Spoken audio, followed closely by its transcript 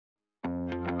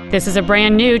This is a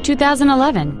brand new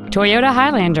 2011 Toyota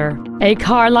Highlander, a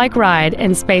car-like ride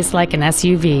and space like an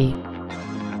SUV.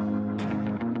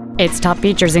 Its top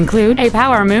features include a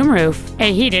power moonroof,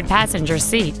 a heated passenger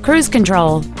seat, cruise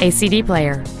control, a CD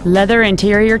player, leather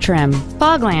interior trim,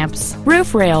 fog lamps,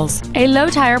 roof rails, a low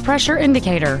tire pressure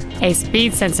indicator, a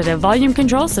speed-sensitive volume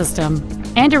control system,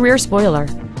 and a rear spoiler.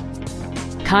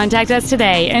 Contact us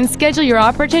today and schedule your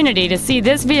opportunity to see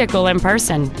this vehicle in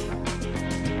person.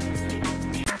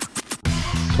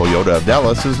 Toyota of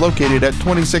Dallas is located at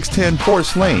 2610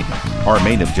 Forest Lane. Our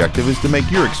main objective is to make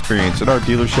your experience at our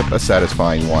dealership a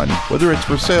satisfying one, whether it's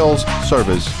for sales,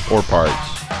 service, or parts.